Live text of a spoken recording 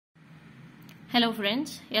Hello friends,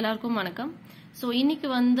 எல்லாருக்கும் வணக்கம். So இன்னைக்கு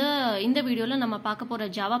வந்து இந்த வீடியோல நம்ம பார்க்க போற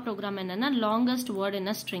ஜாவா ப்ரோக்ராம் என்னன்னா longest word in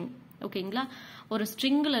a string. ஓகேங்களா? ஒரு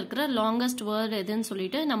ஸ்ட்ரிங்ல இருக்கிற longest word எதுன்னு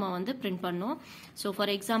சொல்லிட்டு நம்ம வந்து பிரிண்ட் பண்ணோம். So for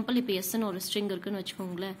example இப்போ s ன்னு ஒரு ஸ்ட்ரிங் இருக்குன்னு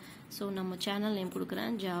வெச்சுக்கோங்களேன். So நம்ம சேனல் நேம்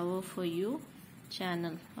கொடுக்கிறேன் Java for you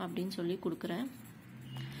channel அப்படினு சொல்லி கொடுக்கிறேன்.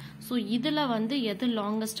 So இதுல வந்து எது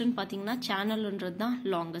longest ன்னு பாத்தீங்கன்னா channelன்றது தான்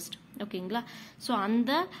longest. ஓகேங்களா? So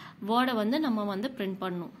அந்த வேர்டை வந்து நம்ம வந்து பிரிண்ட்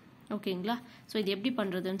பண்ணனும். ஓகேங்களா? சோ இது எப்படி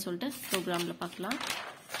பண்றதுன்னு சொல்லிட்டு ப்ரோக்ராம்ல பார்க்கலாம்.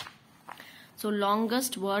 So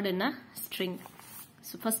longest word in a string.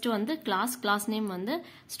 So first வந்து கிளாஸ் நேம் வந்து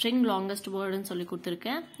string longest word ன்னு சொல்லி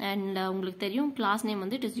கொடுத்திருக்கேன். and உங்களுக்கு தெரியும் கிளாஸ் நேம்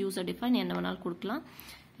வந்து it is user defined என்ன வேணாலும் கொடுக்கலாம்.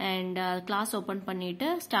 and கிளாஸ் ஓபன் பண்ணிட்டு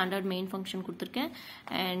ஸ்டாண்டர்ட் மெயின் ஃபங்க்ஷன் கொடுத்திருக்கேன்.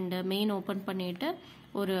 and மெயின் ஓபன் பண்ணிட்டு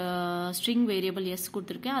ஒரு string variable s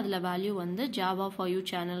கொடுத்திருக்கேன். அதுல வேல்யூ வந்து java for you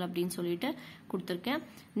channel அப்படினு சொல்லிட்டு கொடுத்திருக்கேன்.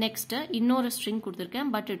 நெக்ஸ்ட் இன்னொரு string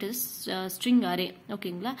கொடுத்திருக்கேன். But it is string array.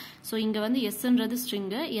 ஓகேங்களா? சோ இங்க வந்து s ன்றது string,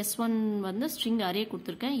 s1 வந்து string array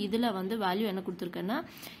கொடுத்திருக்கேன். இதுல வந்து வேல்யூ என்ன கொடுத்திருக்கேன்னா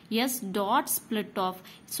s dot split off.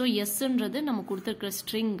 So s ன்றது நம்ம கொடுத்திருக்கிற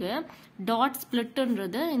string dot split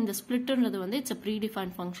ன்றது இந்த split ன்றது வந்து it's a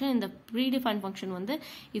predefined function. இந்த predefined function வந்து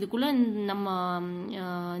இதுக்குள்ள நம்ம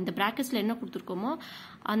இந்த bracketsல என்ன கொடுத்திருக்கோமோ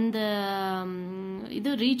அந்த இது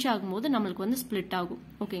ரீச் ஆகும்போது நமக்கு வந்து ஸ்ப்ளிட் ஆகும்.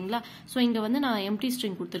 ஓகேங்களா? சோ இங்க வந்து நான் எம்ப்டி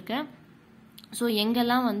ஸ்ட்ரிங் கொடுத்திருக்கேன். சோ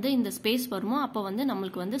எங்கெல்லாம் வந்து இந்த ஸ்பேஸ் வருமோ அப்ப வந்து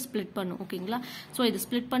நமக்கு வந்து ஸ்ப்ளிட் பண்ணும். ஓகேங்களா? சோ இது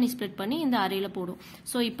ஸ்ப்ளிட் பண்ணி இந்த அரேல போடும்.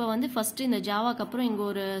 சோ இப்போ வந்து ஃபர்ஸ்ட் இந்த ஜாவாக்கு அப்புறம் இங்க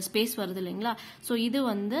ஒரு ஸ்பேஸ் வருது இல்லைங்களா? சோ இது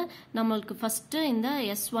வந்து நமக்கு ஃபர்ஸ்ட் இந்த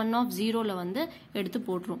s1 of 0ல வந்து எடுத்து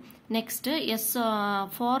போடுறோம். நெக்ஸ்ட்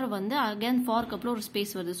for வந்து again forக்கு அப்புறம் ஒரு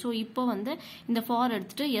ஸ்பேஸ் வருது. சோ இப்போ வந்து இந்த for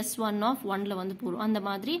எடுத்துட்டு s1 of 1ல வந்து போடுறோம். அந்த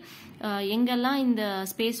மாதிரி எங்கெல்லாம் இந்த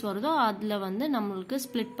ஸ்பேஸ் வருதோ அதுல வந்து நமக்கு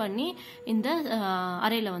ஸ்ப்ளிட் பண்ணி இந்த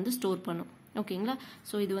அரேல வந்து ஸ்டோர் பண்ணும். ஓகேங்களா?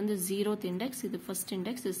 சோ இது வந்து 0th இண்டெக்ஸ், இது ஃபர்ஸ்ட்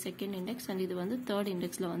இண்டெக்ஸ், இது செகண்ட் இண்டெக்ஸ், and இது வந்து தேர்ட்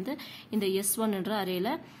இண்டெக்ஸ்ல வந்து இந்த s1 என்ற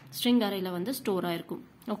அரேல ஸ்ட்ரிங் அரேல வந்து ஸ்டோர் ஆயிருக்கும்.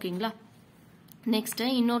 ஓகேங்களா? நெக்ஸ்ட்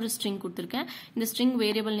இன்னொரு ஸ்ட்ரிங் கொடுத்திருக்கேன். இந்த ஸ்ட்ரிங்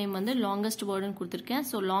வேரியபிள் நேம் வந்து லாங்கஸ்ட் வேர்ட்னு கொடுத்திருக்கேன்.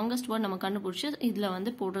 சோ லாங்கஸ்ட் வேர்ட் நம்ம கண்டுபிடிச்சு இதுல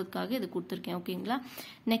வந்து போடுறதுக்காக இது கொடுத்திருக்கேன். ஓகேங்களா?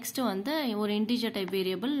 நெக்ஸ்ட் வந்து ஒரு இன்டிஜர் டைப்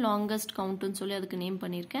வேரியபிள் லாங்கஸ்ட் கவுண்ட்னு சொல்லி அதுக்கு நேம்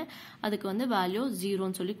பண்ணிருக்கேன். அதுக்கு வந்து வேல்யூ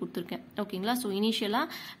 0ன்னு சொல்லி கொடுத்திருக்கேன். ஓகேங்களா? சோ இனிஷியலா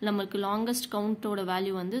நமக்கு லாங்கஸ்ட் கவுண்டோட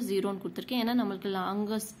வேல்யூ வந்து 0ன்னு கொடுத்திருக்கேன். ஏன்னா நமக்கு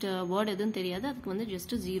லாங்கஸ்ட் வேர்ட் எதுவும் தெரியாது. அதுக்கு வந்து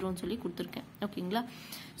ஜஸ்ட் 0ன்னு சொல்லி கொடுத்திருக்கேன். ஓகேங்களா?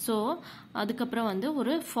 சோ அதுக்கப்புறம் வந்து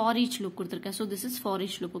ஒரு for each loop கொடுத்திருக்கேன். So this is for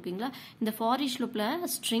each loop. ஓகேங்களா? இந்த for each loopல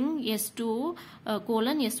string s2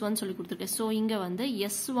 s1 சொல்லி கொடுத்திருக்கேன். சோ இங்க வந்து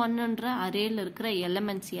s1 ன்ற அரேல இருக்கிற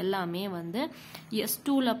எலிமெண்ட்ஸ் எல்லாமே வந்து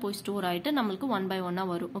s2ல போய் ஸ்டோர் ஆயிட்டு நமக்கு 1 by 1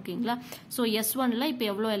 வரும். ஓகேங்களா? சோ s1ல இப்போ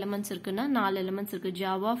எவ்வளவு எலிமெண்ட்ஸ் இருக்குன்னா 4 எலிமெண்ட்ஸ் இருக்கு.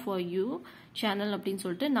 Java for you channel அப்படின்னு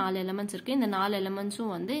சொல்லிட்டு 4 எலிமெண்ட்ஸ் இருக்கு. இந்த 4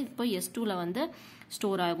 எலிமெண்ட்ஸும் வந்து இப்போ s2ல வந்து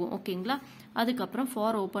ஸ்டோர் ஆகும். ஓகேங்களா? அதுக்கப்புறம்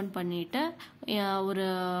for ஓபன் பண்ணிட்டு ஒரு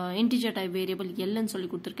இன்டிஜர் டைப் வேரியபிள் l ன்னு சொல்லி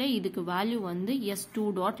கொடுத்திருக்கேன். இதுக்கு வேல்யூ வந்து s2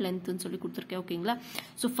 டாட் லென்த்னு சொல்லி கொடுத்திருக்கேன். ஓகேங்களா?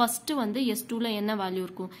 சோ ஃபர்ஸ்ட் வந்து s2ல என்ன வேல்யூ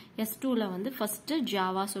இருக்கும்? s2ல வந்து ஃபர்ஸ்ட்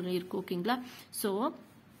ஜாவா சொல்லி இருக்கும். ஓகேங்களா? சோ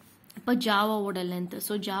இப்போ ஜாவாவோட length,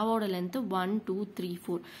 so ஜாவாவோட length 1 2 3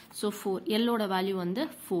 4. So 4 l ஓட வேல்யூ வந்து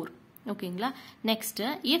 4. ஓகேங்களா? Next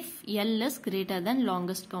if l is greater than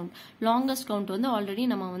longest count. longest count வந்து ஆல்ரெடி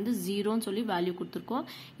நம்ம வந்து 0ன்னு சொல்லி வேல்யூ கொடுத்திருக்கோம்.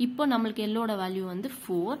 இப்போ நமக்கு l ஓட வேல்யூ வந்து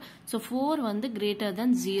 4. சோ 4 வந்து greater than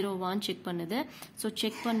 0 வான்னு செக் பண்ணுது. சோ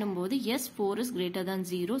செக் பண்ணும்போது yes 4 is greater than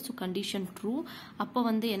 0. So condition true. அப்ப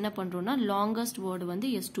வந்து என்ன பண்றோம்னா longest word வந்து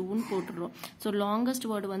s2 ன்னு போட்டுறோம். சோ longest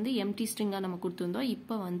word வந்து empty string நம்ம கொடுத்திருந்தோம்.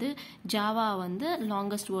 இப்போ வந்து ஜாவா வந்து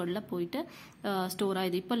longest wordல போயிட்டு ஸ்டோர்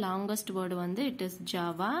ஆயிடுது. இப்போ longest word வந்து it is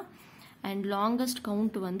java and longest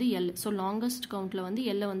count வந்து l. so longest countல வந்து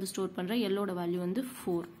l வந்து ஸ்டோர் பண்ற. l ஓட வேல்யூ வந்து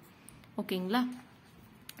 4. ஓகேங்களா?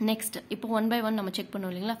 நெக்ஸ்ட் இப்போ 1 by 1 நம்ம செக்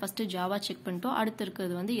பண்ணோம் இல்லைங்களா? ஃபர்ஸ்ட் ஜாவா செக் பண்ணிட்டோம். அடுத்து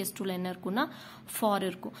இருக்கிறது வந்து s2ல என்ன இருக்கும்னா for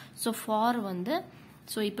இருக்கும். so for வந்து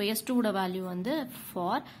சோ இப்போ s2 ஓட வேல்யூ வந்து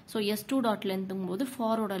 4. சோ s2 டாட் லென்த்ங்கும்போது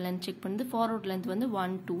for ஓட லென்த் செக் பண்ணுது. for ஓட லென்த் வந்து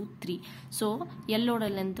 1 2 3. சோ l ஓட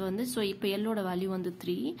லென்த் வந்து சோ இப்போ l ஓட வேல்யூ வந்து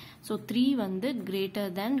 3. சோ 3 வந்து greater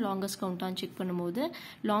than longest count on check பண்ணும்போது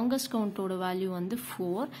longest count ஓட வேல்யூ வந்து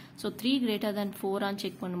 4. So 3 greater than 4 on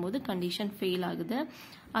check பண்ணும்போது கண்டிஷன் ஃபெயில் ஆகுது.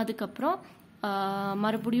 அதுக்கப்புறம்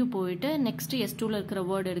மறுபடியும் போயிட்டு நெக்ஸ்ட் s2ல இருக்கிற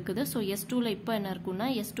வேர்ட் எடுக்குது. சோ s2ல இப்போ என்ன இருக்குன்னா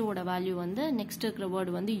s2 ஓட வேல்யூ வந்து நெக்ஸ்ட் இருக்கிற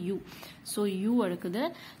வேர்ட் வந்து u. சோ u எடுக்குது.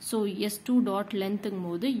 சோ s2 டாட்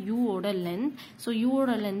லென்த்ங்கும்போது u ஓட லென்த். சோ u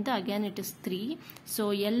ஓட length again it is 3. So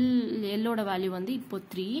l ஓட வேல்யூ வந்து இப்போ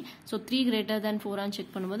 3. So 3 greater than 4 on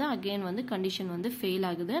check பண்ணும்போது அகைன் வந்து கண்டிஷன் வந்து ஃபெயில்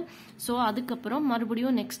ஆகுது. சோ அதுக்கப்புறம்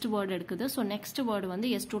மறுபடியும் நெக்ஸ்ட் வேர்ட் எடுக்குது. சோ நெக்ஸ்ட் வேர்ட்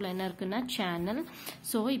வந்து s2ல என்ன இருக்குன்னா சேனல்.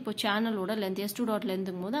 சோ இப்போ சேனலோட லென்த் s2 டாட்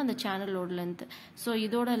லென்த்ங்கும்போது அந்த சேனலோட லென்த் லென்த். ஸோ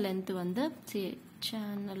இதோட லென்த் வந்து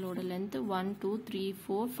சேனலோட லென்த் 1 2 3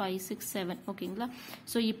 4 5 6 7 ஓகேங்களா.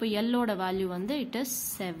 ஸோ இப்போ எல்லோட வேல்யூ வந்து it is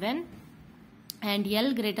 7 and L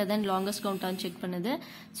greater than longest count on check பண்ணுது.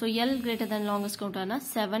 So L greater than longest count ஆனா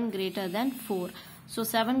 7 greater than 4. So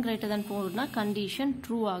 7 greater than 4னா condition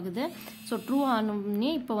true ஆகுது. ஸோ ட்ரூ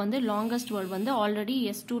ஆனோம்னே இப்போ வந்து லாங்கஸ்ட் வேர்ட் வந்து ஆல்ரெடி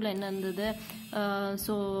S2ல என்ன இருந்தது,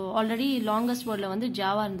 ஸோ ஆல்ரெடி லாங்கஸ்ட் வேர்டில் வந்து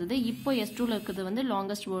ஜாவா இருந்தது. இப்போ S2ல இருக்கிறது வந்து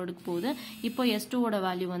லாங்கஸ்ட் வேர்டுக்கு போகுது. இப்போ S2ஓட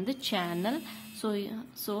வேல்யூ வந்து சேனல்.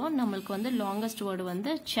 ஸோ நம்மளுக்கு வந்து லாங்கஸ்ட் வேர்டு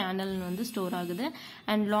வந்து சேனல்னு வந்து ஸ்டோர் ஆகுது.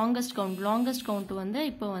 அண்ட் லாங்கஸ்ட் கவுண்ட் வந்து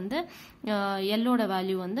இப்போ வந்து எல்லோட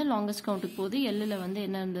வேல்யூ வந்து லாங்கஸ்ட் கவுண்ட்டுக்கு போகுது. எல்லில் வந்து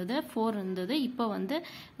என்ன இருந்தது 4 இருந்தது. இப்போ வந்து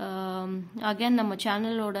அகைன் நம்ம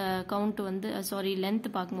சேனலோட கவுண்ட் வந்து லென்த்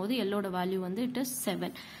பார்க்கும்போது எல்லோட வேல்யூ வந்து இட் இஸ்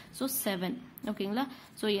 7. ஸோ 7 ஓகேங்களா.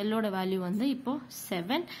 ஸோ எல்லோட வேல்யூ வந்து இப்போ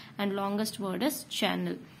 7 and longest word is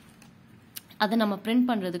channel. அதை நம்ம பிரிண்ட்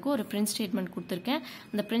பண்ணுறதுக்கு ஒரு பிரிண்ட் ஸ்டேட்மெண்ட் கொடுத்துருக்கேன்.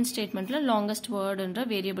 அந்த பிரிண்ட் ஸ்டேட்மெண்ட்டில் லாங்கஸ்ட் வேர்டுன்ற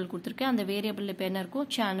வேரியபிள் கொடுத்துருக்கேன். அந்த வேரியபிள் இப்போ என்ன இருக்கும்,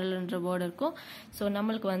 சேனல்ன்ற வேர்டு இருக்கும். ஸோ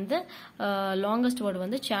நம்மளுக்கு வந்து லாங்கஸ்ட் வேர்டு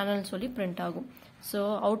வந்து சேனல்னு சொல்லி பிரிண்ட் ஆகும். ஸோ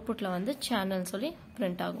அவுட்புட்டில் வந்து சேனல்னு சொல்லி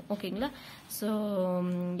பிரிண்ட் ஆகும் ஓகேங்களா. ஸோ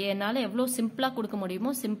என்னால் எவ்வளோ சிம்பிளாக கொடுக்க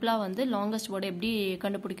முடியுமோ சிம்பிளாக வந்து லாங்கஸ்ட் வேர்டு எப்படி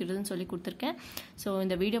கண்டுபிடிக்கிறதுன்னு சொல்லி கொடுத்துருக்கேன். ஸோ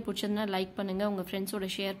இந்த வீடியோ பிடிச்சதுன்னா லைக் பண்ணுங்கள், உங்கள் ஃப்ரெண்ட்ஸோட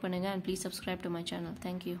ஷேர் பண்ணுங்கள், and please subscribe to my channel.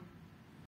 Thank you.